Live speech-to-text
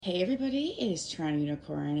Hey everybody, it is Toronto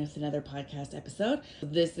Unicorn with another podcast episode.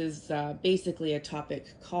 This is basically a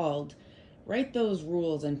topic called Write Those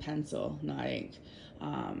Rules in Pencil, Not Ink.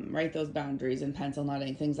 Write those boundaries in pencil, not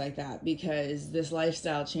ink, things like that, because this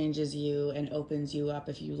lifestyle changes you and opens you up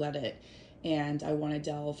if you let it. And I want to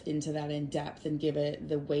delve into that in depth and give it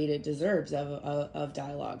the weight it deserves of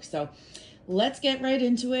dialogue. So let's get right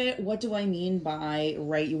into it. What do I mean by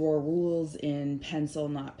write your rules in pencil,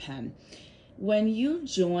 not pen? When you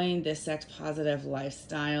join this sex positive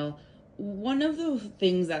lifestyle, one of the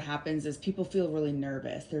things that happens is people feel really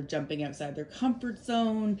nervous. They're jumping outside their comfort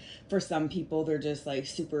zone. For some people, they're just like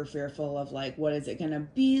super fearful of like, what is it going to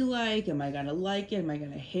be like? Am I going to like it? Am I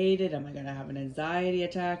going to hate it? Am I going to have an anxiety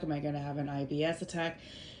attack? Am I going to have an IBS attack?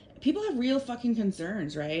 People have real fucking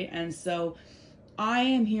concerns, right? And so I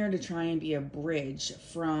am here to try and be a bridge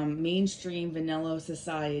from mainstream vanilla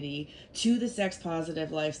society to the sex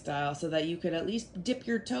positive lifestyle so that you could at least dip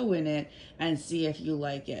your toe in it and see if you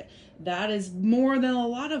like it. That is more than a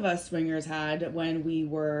lot of us swingers had when we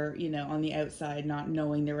were, on the outside, not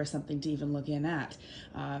knowing there was something to even look in at.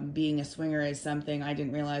 Being a swinger is something I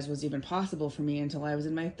didn't realize was even possible for me until I was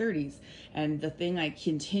in my 30s. And the thing I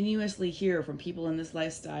continuously hear from people in this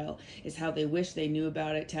lifestyle is how they wish they knew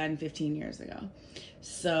about it 10, 15 years ago.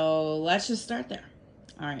 So let's just start there.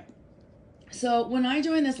 All right. So when I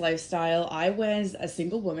joined this lifestyle, I was a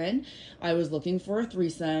single woman. I was looking for a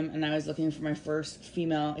threesome and I was looking for my first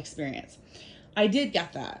female experience. I did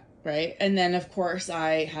get that, right? And then of course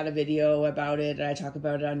I had a video about it and I talk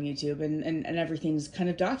about it on YouTube and everything's kind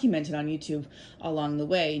of documented on YouTube along the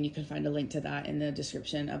way. And you can find a link to that in the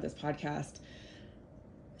description of this podcast.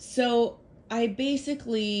 So I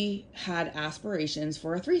basically had aspirations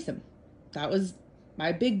for a threesome. That was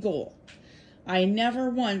my big goal. I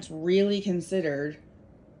never once really considered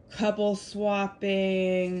couple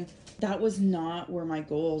swapping. That was not where my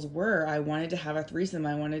goals were. I wanted to have a threesome.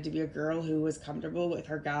 I wanted to be a girl who was comfortable with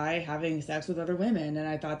her guy having sex with other women. And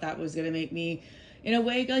I thought that was going to make me, in a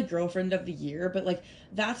way, like girlfriend of the year. But like,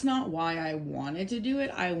 that's not why I wanted to do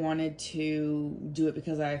it. I wanted to do it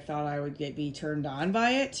because I thought I would be turned on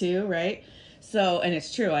by it too, right? So, and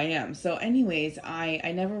it's true, I am. So anyways,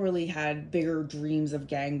 I never really had bigger dreams of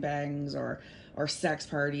gangbangs or sex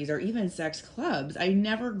parties or even sex clubs. I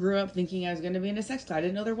never grew up thinking I was going to be in a sex club. I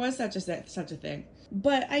didn't know there was such a thing.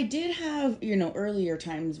 But I did have, earlier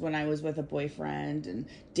times when I was with a boyfriend and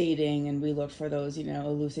dating and we looked for those,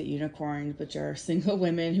 elusive unicorns, which are single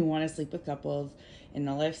women who want to sleep with couples in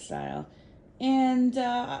the lifestyle. And,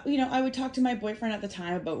 I would talk to my boyfriend at the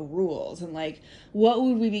time about rules and like, what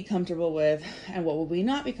would we be comfortable with and what would we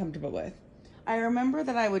not be comfortable with? I remember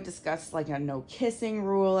that I would discuss like a no kissing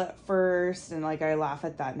rule at first. And like, I laugh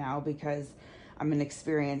at that now because I'm an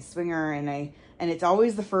experienced swinger and it's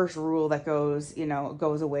always the first rule that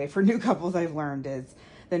goes away for new couples. I've learned is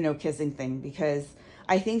the no kissing thing, because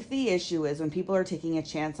I think the issue is when people are taking a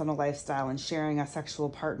chance on a lifestyle and sharing a sexual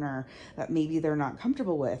partner that maybe they're not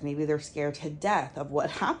comfortable with. Maybe they're scared to death of what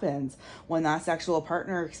happens when that sexual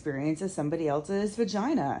partner experiences somebody else's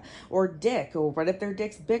vagina or dick. Or what if their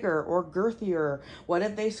dick's bigger or girthier? What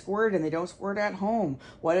if they squirt and they don't squirt at home?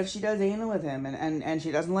 What if she does anal with him and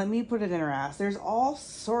she doesn't let me put it in her ass? There's all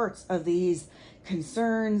sorts of these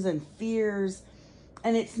concerns and fears.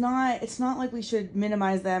 And it's not like we should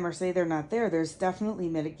minimize them or say they're not there. There's definitely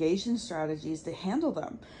mitigation strategies to handle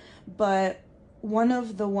them. But one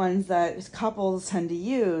of the ones that couples tend to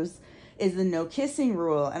use is the no kissing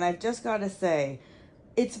rule. And I've just got to say,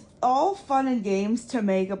 it's all fun and games to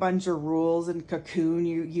make a bunch of rules and cocoon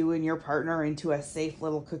you and your partner into a safe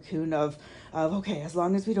little cocoon of okay, as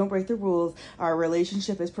long as we don't break the rules, our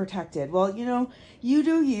relationship is protected. Well, you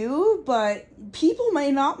do you, but people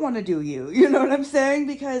may not want to do you. You know what I'm saying?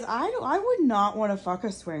 Because I would not want to fuck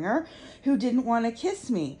a swinger who didn't want to kiss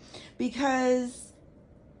me, because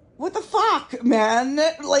what the fuck, man?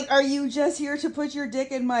 Like, are you just here to put your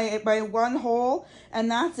dick in my one hole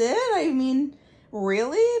and that's it? I mean,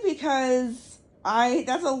 really? Because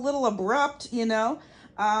that's a little abrupt,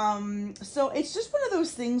 so it's just one of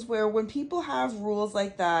those things where when people have rules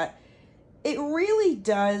like that, it really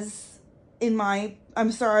does,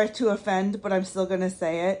 I'm sorry to offend, but I'm still going to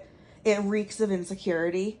say it reeks of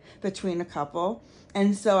insecurity between a couple.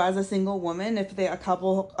 And so as a single woman, if a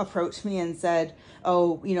couple approached me and said,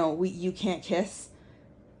 oh, you can't kiss,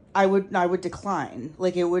 I would decline.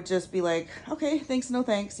 Like, it would just be like, okay, thanks, no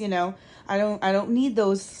thanks. I don't need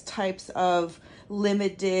those types of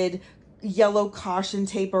limited yellow caution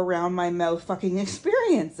tape around my mouth fucking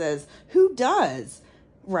experiences. Who does?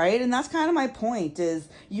 Right? And that's kind of my point, is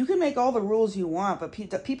you can make all the rules you want, but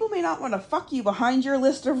people may not want to fuck you behind your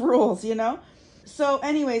list of rules, So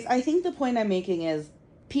anyways, I think the point I'm making is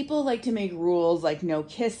people like to make rules like no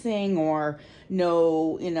kissing or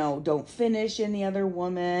no, don't finish any other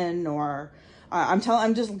woman or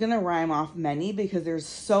I'm just gonna rhyme off many because there's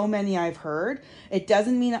so many I've heard. It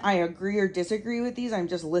doesn't mean I agree or disagree with these. I'm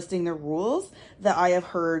just listing the rules that I have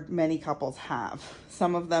heard many couples have.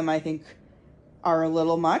 Some of them I think are a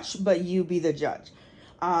little much, but you be the judge.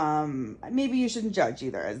 Maybe you shouldn't judge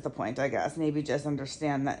either, is the point, I guess. Maybe just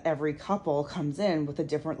understand that every couple comes in with a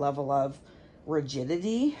different level of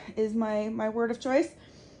rigidity, is my word of choice.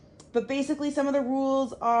 But basically, some of the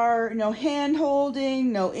rules are no hand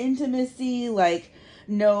holding, no intimacy, like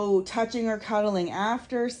no touching or cuddling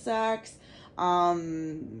after sex.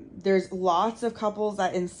 There's lots of couples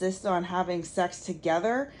that insist on having sex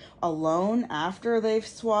together alone after they've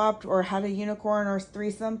swapped or had a unicorn or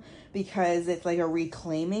threesome because it's like a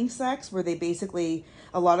reclaiming sex where they basically,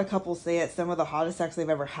 a lot of couples say it, some of the hottest sex they've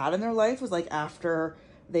ever had in their life was like after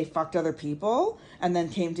they fucked other people and then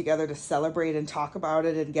came together to celebrate and talk about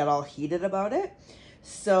it and get all heated about it.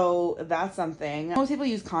 So that's something. Most people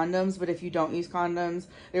use condoms, but if you don't use condoms,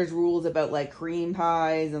 there's rules about like cream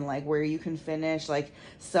pies and like where you can finish. Like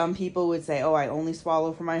some people would say, oh, I only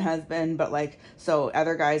swallow for my husband, but like, so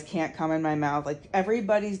other guys can't come in my mouth. Like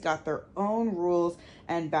everybody's got their own rules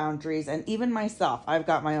and boundaries. And even myself, I've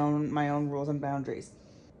got my own rules and boundaries.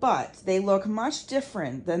 But they look much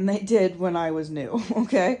different than they did when I was new,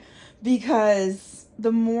 okay? Because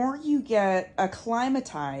the more you get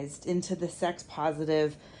acclimatized into the sex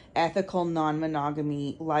positive, ethical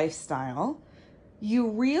non-monogamy lifestyle, you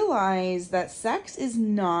realize that sex is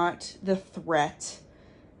not the threat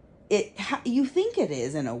you think it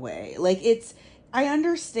is in a way. Like I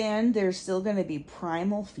understand there's still going to be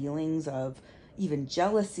primal feelings of even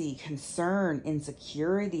jealousy, concern,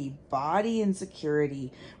 insecurity, body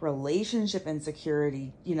insecurity, relationship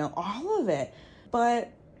insecurity, all of it.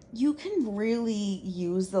 But you can really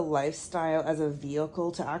use the lifestyle as a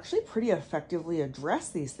vehicle to actually pretty effectively address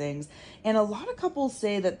these things. And a lot of couples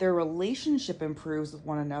say that their relationship improves with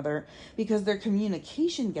one another because their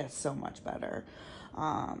communication gets so much better.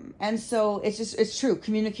 And so it's true.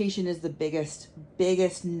 Communication is the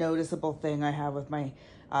biggest noticeable thing I have with my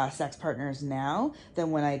sex partners now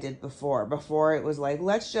than when I did before. Before it was like,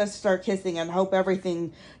 let's just start kissing and hope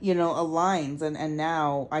everything, aligns. And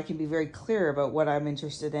now I can be very clear about what I'm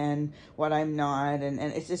interested in, what I'm not. And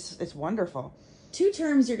it's wonderful. Two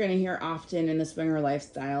terms you're going to hear often in the swinger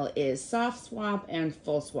lifestyle is soft swap and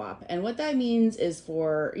full swap. And what that means is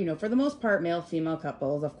for the most part, male-female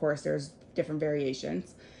couples, of course, there's different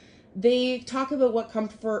variations. They talk about what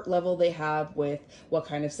comfort level they have with what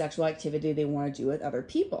kind of sexual activity they want to do with other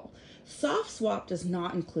people. Soft swap does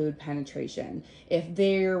not include penetration. If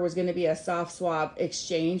there was going to be a soft swap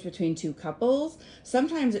exchange between two couples,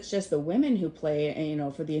 sometimes it's just the women who play,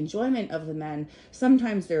 for the enjoyment of the men.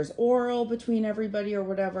 Sometimes there's oral between everybody or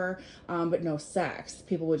whatever, but no sex.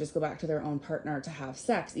 People would just go back to their own partner to have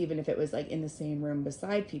sex, even if it was like in the same room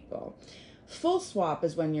beside people. Full swap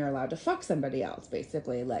is when you're allowed to fuck somebody else,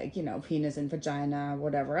 basically, like, penis and vagina,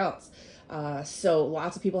 whatever else. So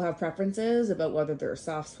lots of people have preferences about whether they're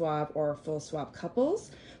soft swap or full swap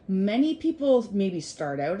couples. Many people maybe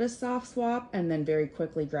start out as soft swap and then very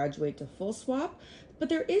quickly graduate to full swap. But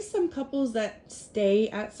there is some couples that stay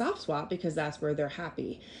at soft swap because that's where they're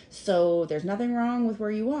happy. So there's nothing wrong with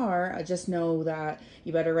where you are. I just know that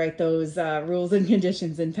you better write those rules and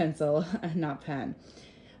conditions in pencil and not pen.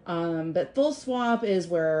 But full swap is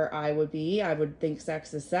where I would be. I would think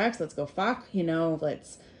sex is sex. Let's go fuck,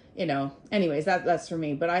 anyways, that's for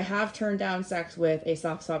me. But I have turned down sex with a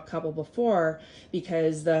soft swap couple before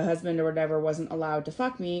because the husband or whatever wasn't allowed to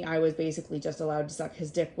fuck me. I was basically just allowed to suck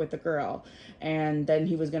his dick with the girl. And then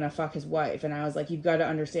he was going to fuck his wife. And I was like, you've got to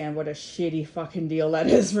understand what a shitty fucking deal that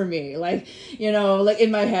is for me. Like, like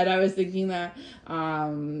in my head, I was thinking that.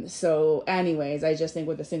 So anyways, I just think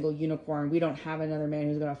with a single unicorn, we don't have another man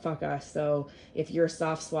who's going to fuck us. So if you're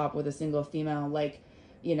soft swap with a single female, like,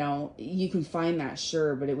 you can find that,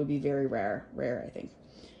 sure, but it would be very rare, I think.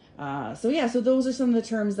 So those are some of the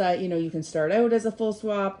terms that, you can start out as a full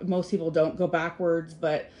swap. Most people don't go backwards,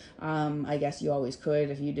 but I guess you always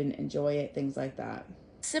could if you didn't enjoy it, things like that.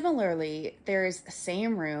 Similarly, there's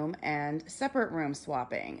same room and separate room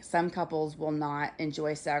swapping. Some couples will not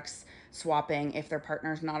enjoy sex swapping if their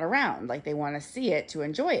partner's not around. Like they want to see it to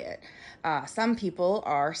enjoy it. Some people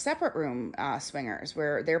are separate room swingers,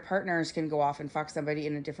 where their partners can go off and fuck somebody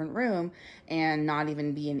in a different room and not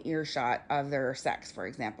even be in earshot of their sex, for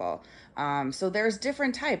example. So there's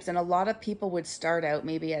different types, and a lot of people would start out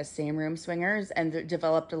maybe as same room swingers and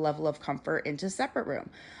developed a level of comfort into separate room.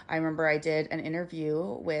 I remember I did an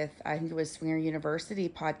interview with, I think it was Swinger University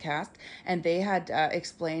podcast, and they had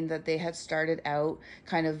explained that they had started out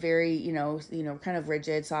kind of very, kind of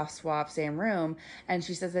rigid, soft swap, same room. And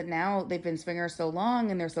she says that now they've been swingers so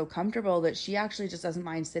long and they're so comfortable that she actually just doesn't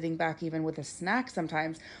mind sitting back even with a snack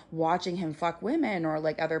sometimes, watching him fuck women or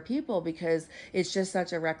like other people, because it's just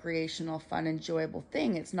such a recreational, fun, enjoyable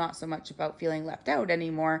thing. It's not so much about feeling left out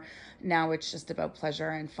anymore. Now it's just about pleasure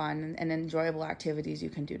and fun and enjoyable activities you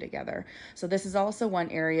can do together. So this is also one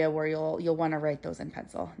area where you'll want to write those in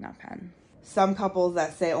pencil, not pen. Some couples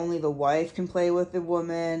that say only the wife can play with the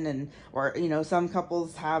woman, or some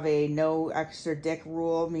couples have a no extra dick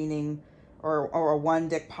rule, meaning or a one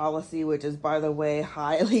dick policy, which is, by the way,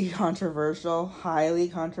 highly controversial.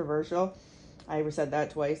 I said that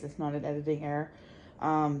twice. It's not an editing error.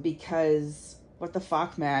 Because what the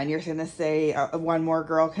fuck, man? You're gonna say one more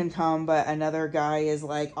girl can come, but another guy is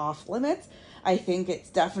like off limits? I think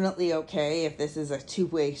it's definitely okay if this is a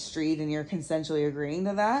two-way street and you're consensually agreeing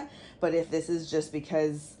to that. But if this is just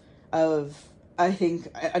because of, I think,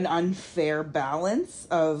 an unfair balance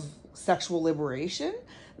of sexual liberation,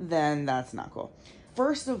 then that's not cool.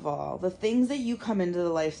 First of all, the things that you come into the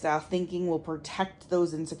lifestyle thinking will protect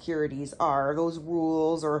those insecurities are those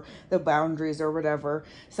rules or the boundaries or whatever.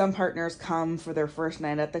 Some partners come for their first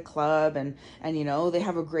night at the club and they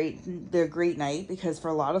have a great night, because for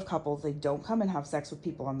a lot of couples, they don't come and have sex with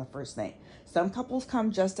people on the first night. Some couples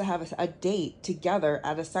come just to have a date together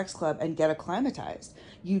at a sex club and get acclimatized.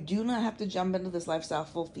 You do not have to jump into this lifestyle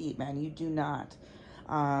full feet, man. You do not.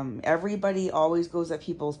 Everybody always goes at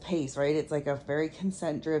people's pace, right? It's like a very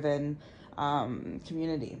consent-driven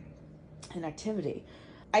community and activity.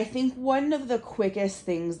 I think one of the quickest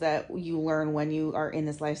things that you learn when you are in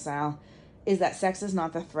this lifestyle is that sex is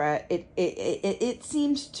not the threat. It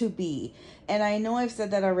seems to be. And I know I've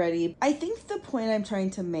said that already. I think the point I'm trying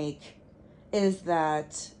to make is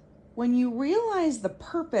that when you realize the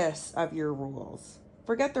purpose of your rules,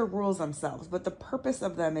 forget the rules themselves, but the purpose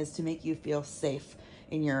of them is to make you feel safe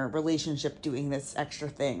in your relationship doing this extra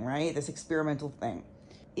thing, right? This experimental thing.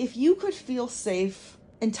 If you could feel safe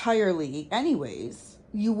entirely anyways,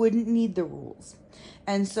 you wouldn't need the rules.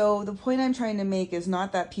 And so the point I'm trying to make is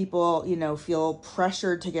not that people, feel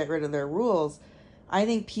pressured to get rid of their rules. I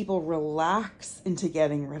think people relax into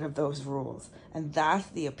getting rid of those rules. And that's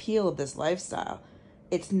the appeal of this lifestyle.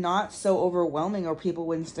 It's not so overwhelming or people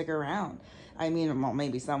wouldn't stick around. I mean, well,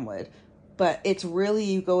 maybe some would. But it's really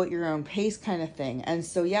you go at your own pace kind of thing. And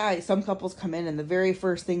so, yeah, some couples come in and the very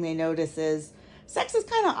first thing they notice is sex is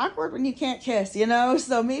kind of awkward when you can't kiss,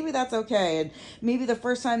 So maybe that's okay. And maybe the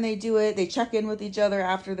first time they do it, they check in with each other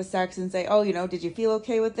after the sex and say, oh, did you feel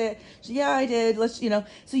okay with it? So, yeah, I did.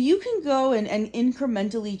 So you can go and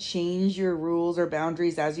incrementally change your rules or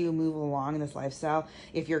boundaries as you move along in this lifestyle.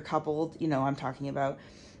 If you're coupled, I'm talking about.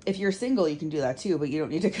 If you're single, you can do that too, but you don't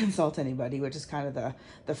need to consult anybody, which is kind of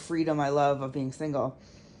the freedom I love of being single.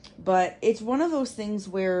 But it's one of those things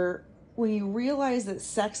where when you realize that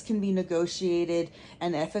sex can be negotiated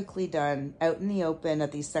and ethically done out in the open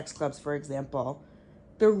at these sex clubs, for example,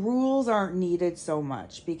 the rules aren't needed so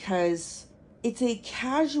much because it's a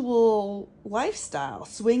casual lifestyle.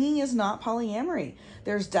 Swinging is not polyamory.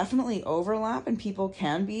 There's definitely overlap and people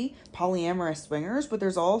can be polyamorous swingers, but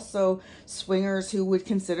there's also swingers who would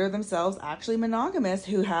consider themselves actually monogamous,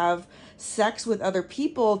 who have sex with other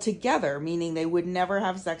people together, meaning they would never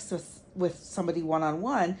have sex with somebody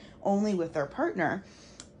one-on-one, only with their partner.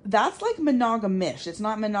 That's like monogamish. It's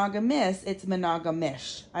not monogamous, it's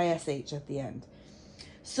monogamish, ISH at the end.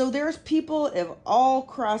 So there's people of all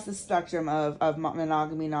across the spectrum of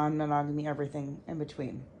monogamy, non-monogamy, everything in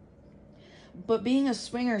between. But being a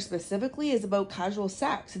swinger specifically is about casual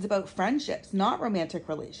sex. It's about friendships, not romantic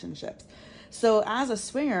relationships. So as a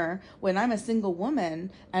swinger, when I'm a single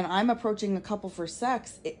woman and I'm approaching a couple for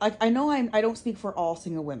sex, I know I don't speak for all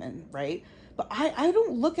single women, right? But I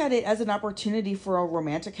don't look at it as an opportunity for a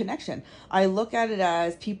romantic connection. I look at it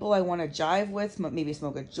as people I want to jive with, maybe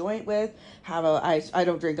smoke a joint with, I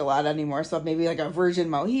don't drink a lot anymore, so maybe like a virgin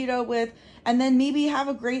mojito with, and then maybe have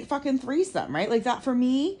a great fucking threesome, right? Like that for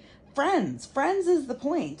me, friends is the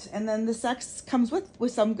point. And then the sex comes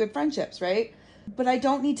with some good friendships, right? But I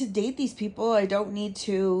don't need to date these people. I don't need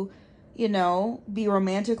to, be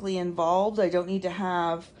romantically involved. I don't need to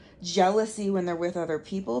have jealousy when they're with other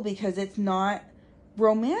people, because it's not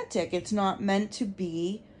romantic. It's not meant to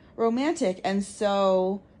be romantic. And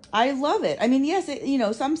so I love it. I mean, yes,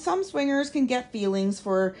 some swingers can get feelings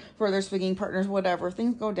for their swinging partners, whatever.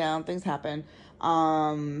 Things go down, things happen.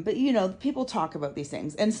 But people talk about these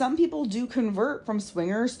things, and some people do convert from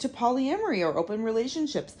swingers to polyamory or open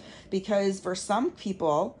relationships, because for some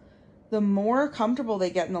people, the more comfortable they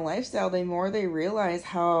get in the lifestyle, the more they realize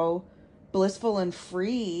how blissful and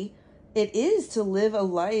free it is to live a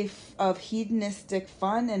life of hedonistic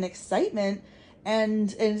fun and excitement.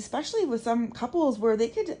 And especially with some couples where they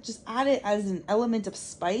could just add it as an element of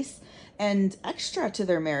spice and extra to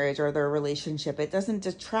their marriage or their relationship. It doesn't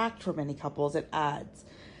detract from any couples, it adds.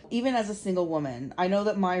 Even as a single woman, I know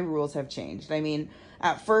that my rules have changed. I mean,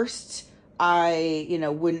 at first, I,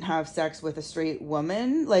 wouldn't have sex with a straight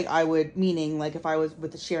woman. Like, I would, meaning, like, if I was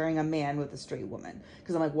sharing a man with a straight woman.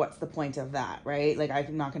 Because I'm like, what's the point of that, right? Like,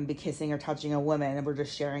 I'm not going to be kissing or touching a woman and we're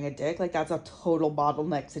just sharing a dick. Like, that's a total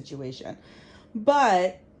bottleneck situation.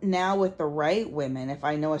 But now with the right women, if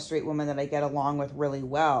I know a straight woman that I get along with really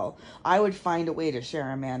well, I would find a way to share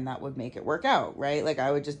a man that would make it work out, right? Like,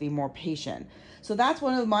 I would just be more patient. So that's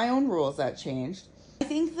one of my own rules that changed. I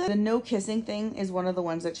think that the no kissing thing is one of the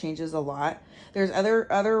ones that changes a lot. There's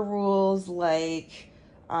other rules, like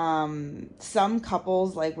some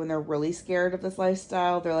couples, like when they're really scared of this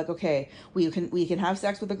lifestyle, they're like, okay, we can have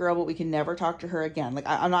sex with a girl, but we can never talk to her again. Like,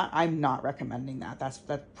 I'm not recommending that. That's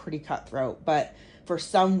pretty cutthroat. But for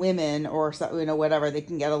some women or whatever, they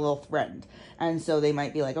can get a little threatened, and so they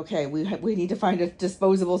might be like, okay, we need to find a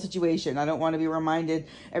disposable situation. I don't want to be reminded,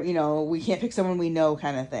 we can't pick someone we know,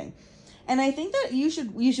 kind of thing. And I think that you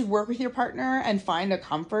should work with your partner and find a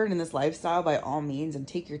comfort in this lifestyle by all means, and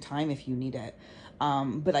take your time if you need it.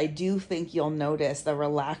 But I do think you'll notice the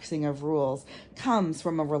relaxing of rules comes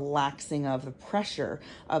from a relaxing of the pressure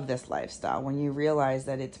of this lifestyle, when you realize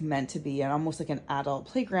that it's meant to be almost like an adult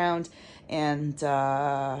playground. And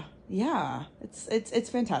it's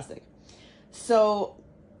fantastic. So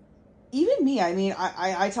even me, I mean,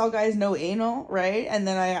 I tell guys no anal, right? And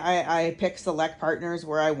then I pick select partners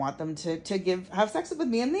where I want them to have sex with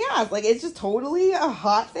me in the ass. Like, it's just totally a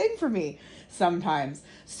hot thing for me sometimes.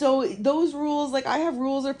 So those rules, like, I have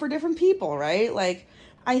rules are for different people, right? Like,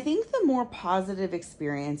 I think the more positive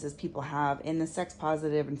experiences people have in the sex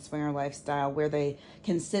positive and swinger lifestyle, where they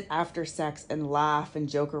can sit after sex and laugh and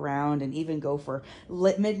joke around and even go for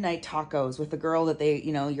midnight tacos with the girl that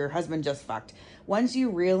your husband just fucked. Once you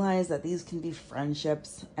realize that these can be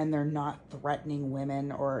friendships and they're not threatening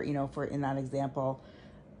women, or, for in that example,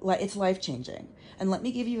 it's life-changing. And let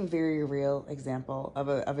me give you a very real example of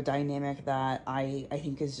a dynamic that I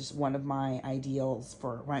think is just one of my ideals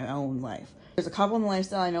for my own life. There's a couple in the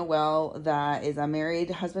lifestyle I know well that is a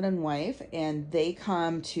married husband and wife, and they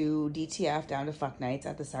come to DTF, down to fuck nights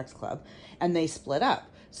at the sex club, and they split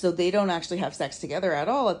up. So they don't actually have sex together at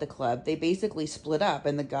all at the club. They basically split up,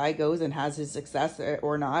 and the guy goes and has his success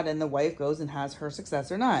or not, and the wife goes and has her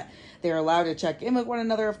success or not. They're allowed to check in with one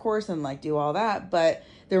another, of course, and do all that, but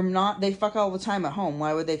they fuck all the time at home.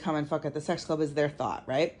 Why would they come and fuck at the sex club is their thought,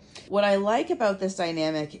 right? What I like about this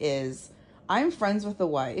dynamic is I'm friends with the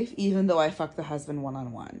wife, even though I fuck the husband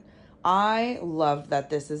one-on-one. I love that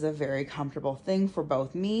this is a very comfortable thing for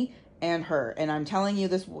both me and her. And I'm telling you,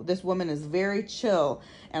 this woman is very chill,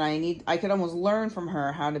 and I could almost learn from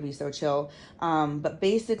her how to be so chill. But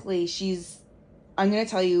basically I'm going to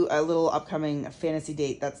tell you a little upcoming fantasy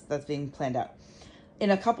date that's being planned out. In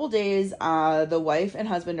a couple days, the wife and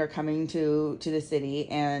husband are coming to the city,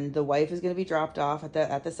 and the wife is going to be dropped off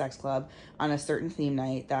at the sex club on a certain theme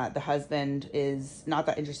night that the husband is not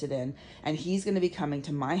that interested in, and he's going to be coming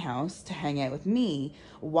to my house to hang out with me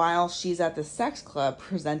while she's at the sex club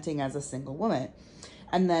presenting as a single woman.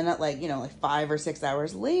 And then at 5 or 6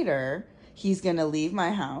 hours later, he's going to leave my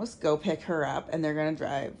house, go pick her up, and they're going to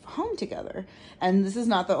drive home together. And this is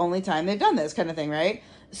not the only time they've done this kind of thing, right?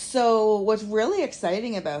 So what's really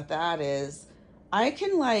exciting about that is I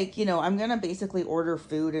can I'm going to basically order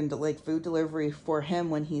food and food delivery for him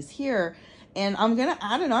when he's here. And I'm going to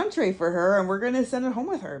add an entree for her, and we're going to send it home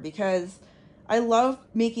with her, because I love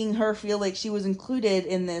making her feel like she was included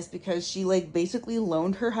in this, because she basically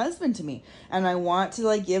loaned her husband to me. And I want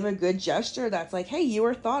to give a good gesture that's hey, you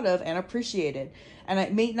were thought of and appreciated. And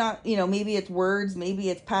it may not, maybe it's words, maybe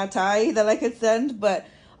it's pad thai that I could send, but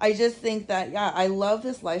I just think that, I love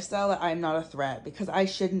this lifestyle that I'm not a threat, because I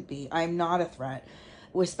shouldn't be. I'm not a threat.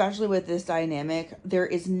 Especially with this dynamic, there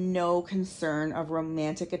is no concern of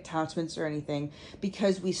romantic attachments or anything,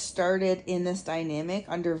 because we started in this dynamic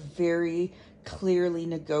under very clearly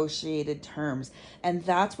negotiated terms. And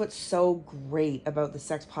that's what's so great about the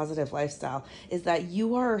sex positive lifestyle, is that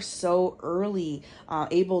you are so early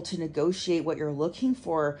able to negotiate what you're looking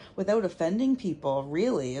for without offending people,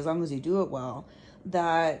 really, as long as you do it well,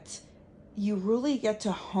 that you really get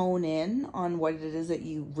to hone in on what it is that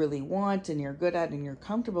you really want and you're good at and you're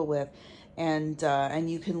comfortable with, and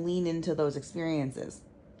you can lean into those experiences.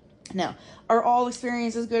 Now, are all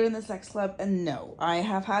experiences good in the sex club? And no, I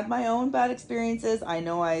have had my own bad experiences. I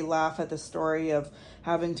know I laugh at the story of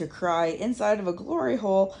having to cry inside of a glory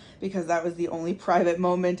hole because that was the only private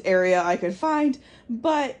moment area I could find.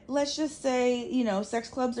 But let's just say, sex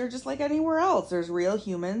clubs are just like anywhere else. There's real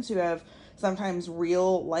humans who have sometimes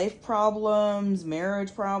real life problems,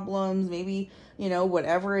 marriage problems, maybe,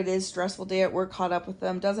 whatever it is, stressful day at work caught up with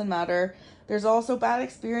them, doesn't matter. There's also bad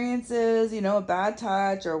experiences, a bad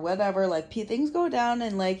touch or whatever. Like things go down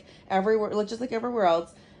and like everywhere, just like everywhere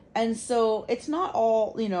else. And so it's not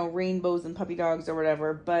all, rainbows and puppy dogs or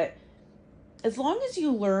whatever, but as long as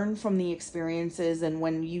you learn from the experiences, and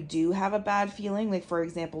when you do have a bad feeling, like for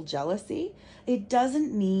example, jealousy, it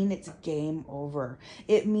doesn't mean it's game over.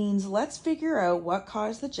 It means let's figure out what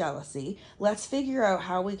caused the jealousy. Let's figure out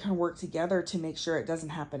how we can work together to make sure it doesn't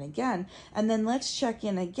happen again. And then let's check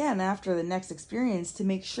in again after the next experience to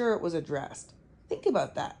make sure it was addressed. Think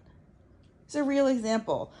about that. It's a real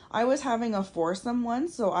example. I was having a foursome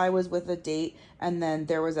once, so I was with a date, and then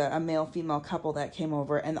there was a male-female couple that came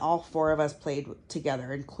over, and all four of us played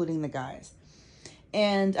together, including the guys.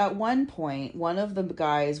 And at one point, one of the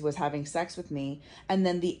guys was having sex with me, and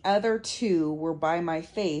then the other two were by my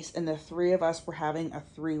face, and the three of us were having a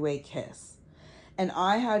three-way kiss. And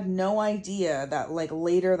I had no idea that, like,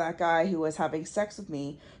 later that guy who was having sex with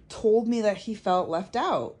me told me that he felt left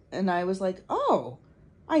out. And I was like, oh,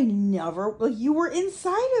 I never, like, you were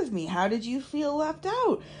inside of me. How did you feel left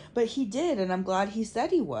out? But he did, and I'm glad he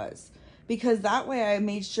said he was. Because that way I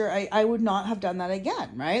made sure I would not have done that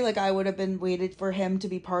again, right? Like, I would have been waited for him to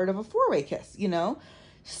be part of a four-way kiss,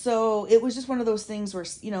 So it was just one of those things where,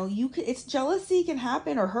 it's jealousy can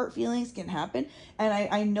happen, or hurt feelings can happen. And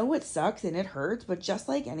I know it sucks and it hurts, but just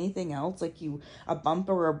like anything else, like a bump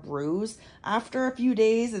or a bruise, after a few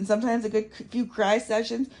days and sometimes a good few cry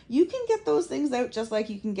sessions, you can get those things out, just like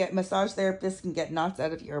you can get massage therapists can get knots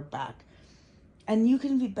out of your back. And you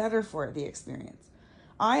can be better for the experience.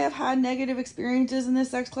 I have had negative experiences in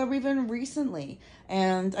this sex club even recently,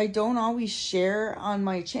 and I don't always share on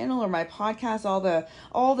my channel or my podcast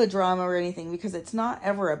all the drama or anything, because it's not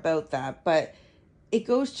ever about that. But it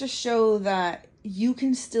goes to show that you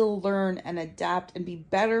can still learn and adapt and be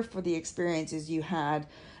better for the experiences you had,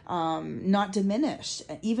 not diminished,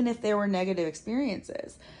 even if they were negative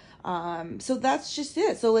experiences. So that's just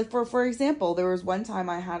it. So like for example, there was one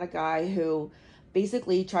time I had a guy who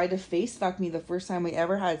basically tried to face fuck me the first time we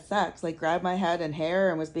ever had sex, like grabbed my head and hair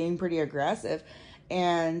and was being pretty aggressive.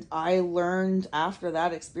 And I learned after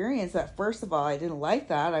that experience that, first of all, I didn't like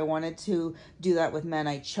that. I wanted to do that with men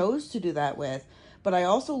I chose to do that with. But I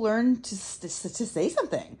also learned to say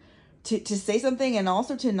something, to say something, and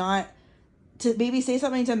also to maybe say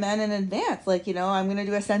something to men in advance. Like, I'm going to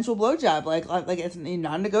do a sensual blowjob, like it's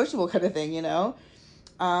non-negotiable kind of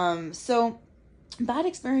thing, So bad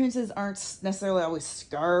experiences aren't necessarily always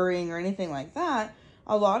scarring or anything like that.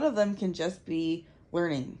 A lot of them can just be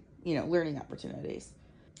learning opportunities.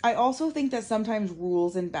 I also think that sometimes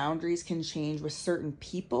rules and boundaries can change with certain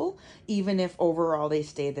people, even if overall they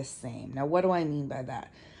stay the same. Now, what do I mean by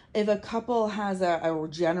that? If a couple has a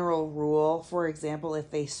general rule, for example,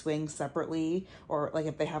 if they swing separately, or like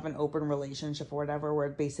if they have an open relationship or whatever, where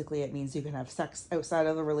basically it means you can have sex outside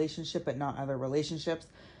of the relationship but not other relationships,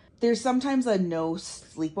 there's sometimes a no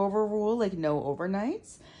sleepover rule, like no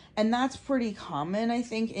overnights. And that's pretty common, I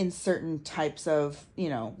think, in certain types of,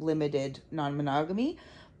 limited non-monogamy.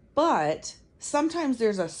 But sometimes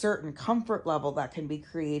there's a certain comfort level that can be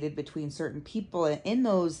created between certain people in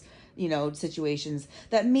those, situations,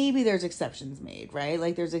 that maybe there's exceptions made, right?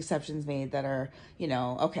 Like there's exceptions made that are,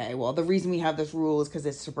 okay, well, the reason we have this rule is because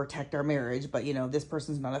it's to protect our marriage, but, this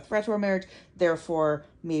person's not a threat to our marriage, therefore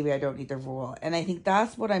maybe I don't need the rule. And I think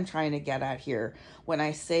that's what I'm trying to get at here when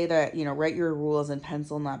I say that, write your rules in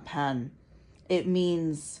pencil, not pen. It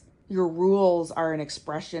means your rules are an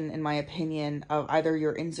expression, in my opinion, of either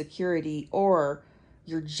your insecurity or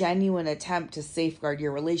your genuine attempt to safeguard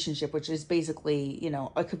your relationship, which is basically,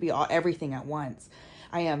 it could be everything at once.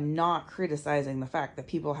 I am not criticizing the fact that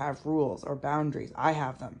people have rules or boundaries. I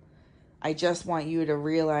have them. I just want you to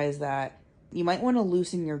realize that you might want to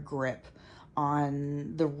loosen your grip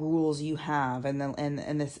on the rules you have and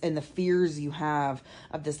the fears you have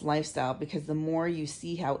of this lifestyle, because the more you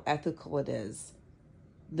see how ethical it is,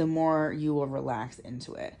 the more you will relax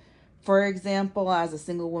into it. For example, as a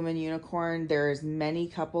single woman unicorn, there's many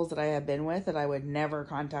couples that I have been with that I would never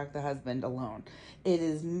contact the husband alone. It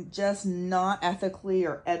is just not ethically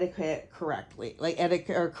or correct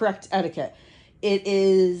etiquette. It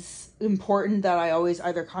is important that I always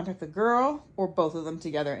either contact the girl or both of them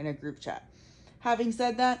together in a group chat. Having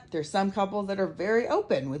said that, there's some couples that are very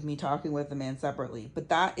open with me talking with the man separately, but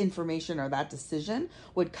that information or that decision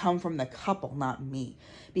would come from the couple, not me,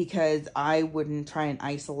 because I wouldn't try and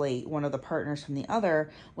isolate one of the partners from the other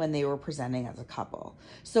when they were presenting as a couple.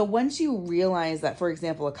 So once you realize that, for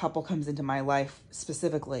example, a couple comes into my life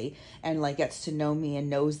specifically and like gets to know me and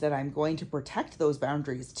knows that I'm going to protect those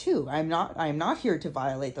boundaries too. I'm not here to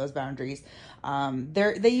violate those boundaries.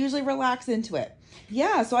 They usually relax into it.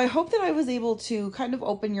 Yeah, so I hope that I was able to kind of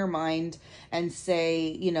open your mind and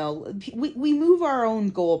say, we move our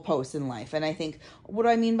own goalposts in life. And I think what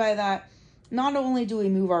I mean by that, not only do we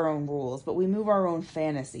move our own rules, but we move our own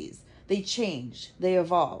fantasies. They change, they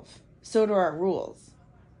evolve. So do our rules,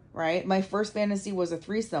 right? My first fantasy was a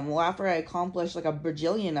threesome. Well, after I accomplished like a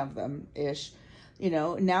bajillion of them ish,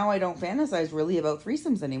 now I don't fantasize really about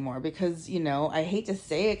threesomes anymore because, I hate to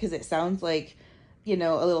say it because it sounds like, a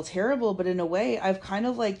little terrible, but in a way I've kind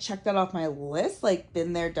of like checked that off my list, like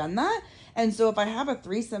been there, done that. And so if I have a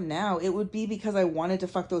threesome now, it would be because I wanted to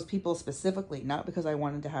fuck those people specifically, not because I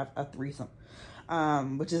wanted to have a threesome.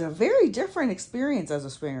 Which is a very different experience as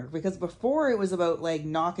a swinger, because before it was about like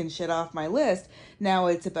knocking shit off my list. Now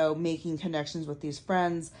it's about making connections with these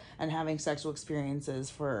friends and having sexual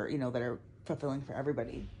experiences for, that are fulfilling for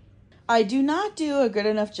everybody. I do not do a good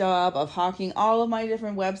enough job of hawking all of my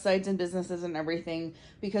different websites and businesses and everything,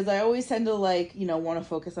 because I always tend to want to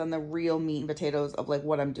focus on the real meat and potatoes of like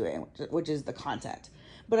what I'm doing, which is the content.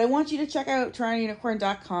 But I want you to check out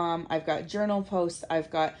TorontoUnicorn.com. I've got journal posts.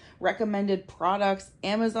 I've got recommended products,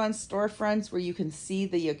 Amazon storefronts where you can see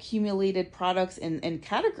the accumulated products in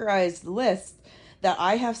categorized lists that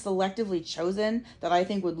I have selectively chosen that I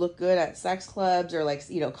think would look good at sex clubs or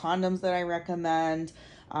condoms that I recommend.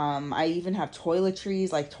 I even have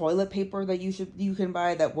toiletries, like toilet paper that you can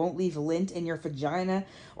buy that won't leave lint in your vagina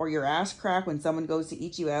or your ass crack when someone goes to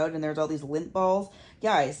eat you out and there's all these lint balls.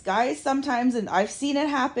 Guys sometimes, and I've seen it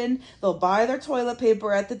happen, they'll buy their toilet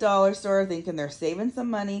paper at the dollar store thinking they're saving some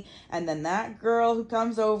money, and then that girl who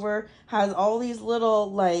comes over has all these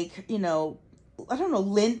little lint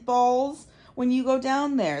balls when you go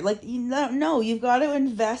down there. No, you've got to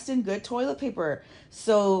invest in good toilet paper.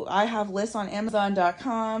 So I have lists on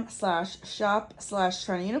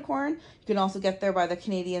Amazon.com/shop/TorontoUnicorn. You can also get there by the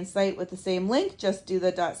Canadian site with the same link. Just do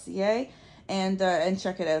the .ca and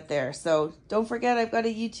check it out there. So don't forget, I've got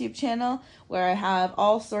a YouTube channel where I have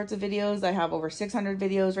all sorts of videos. I have over 600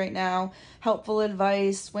 videos right now. Helpful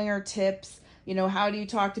advice, swinger tips. How do you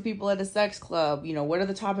talk to people at a sex club? What are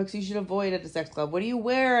the topics you should avoid at a sex club? What do you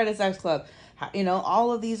wear at a sex club?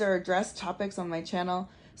 All of these are addressed topics on my channel.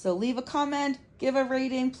 So leave a comment, give a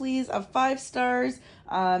rating, please, of 5 stars.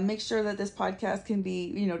 Make sure that this podcast can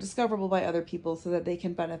be, discoverable by other people so that they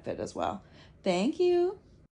can benefit as well. Thank you.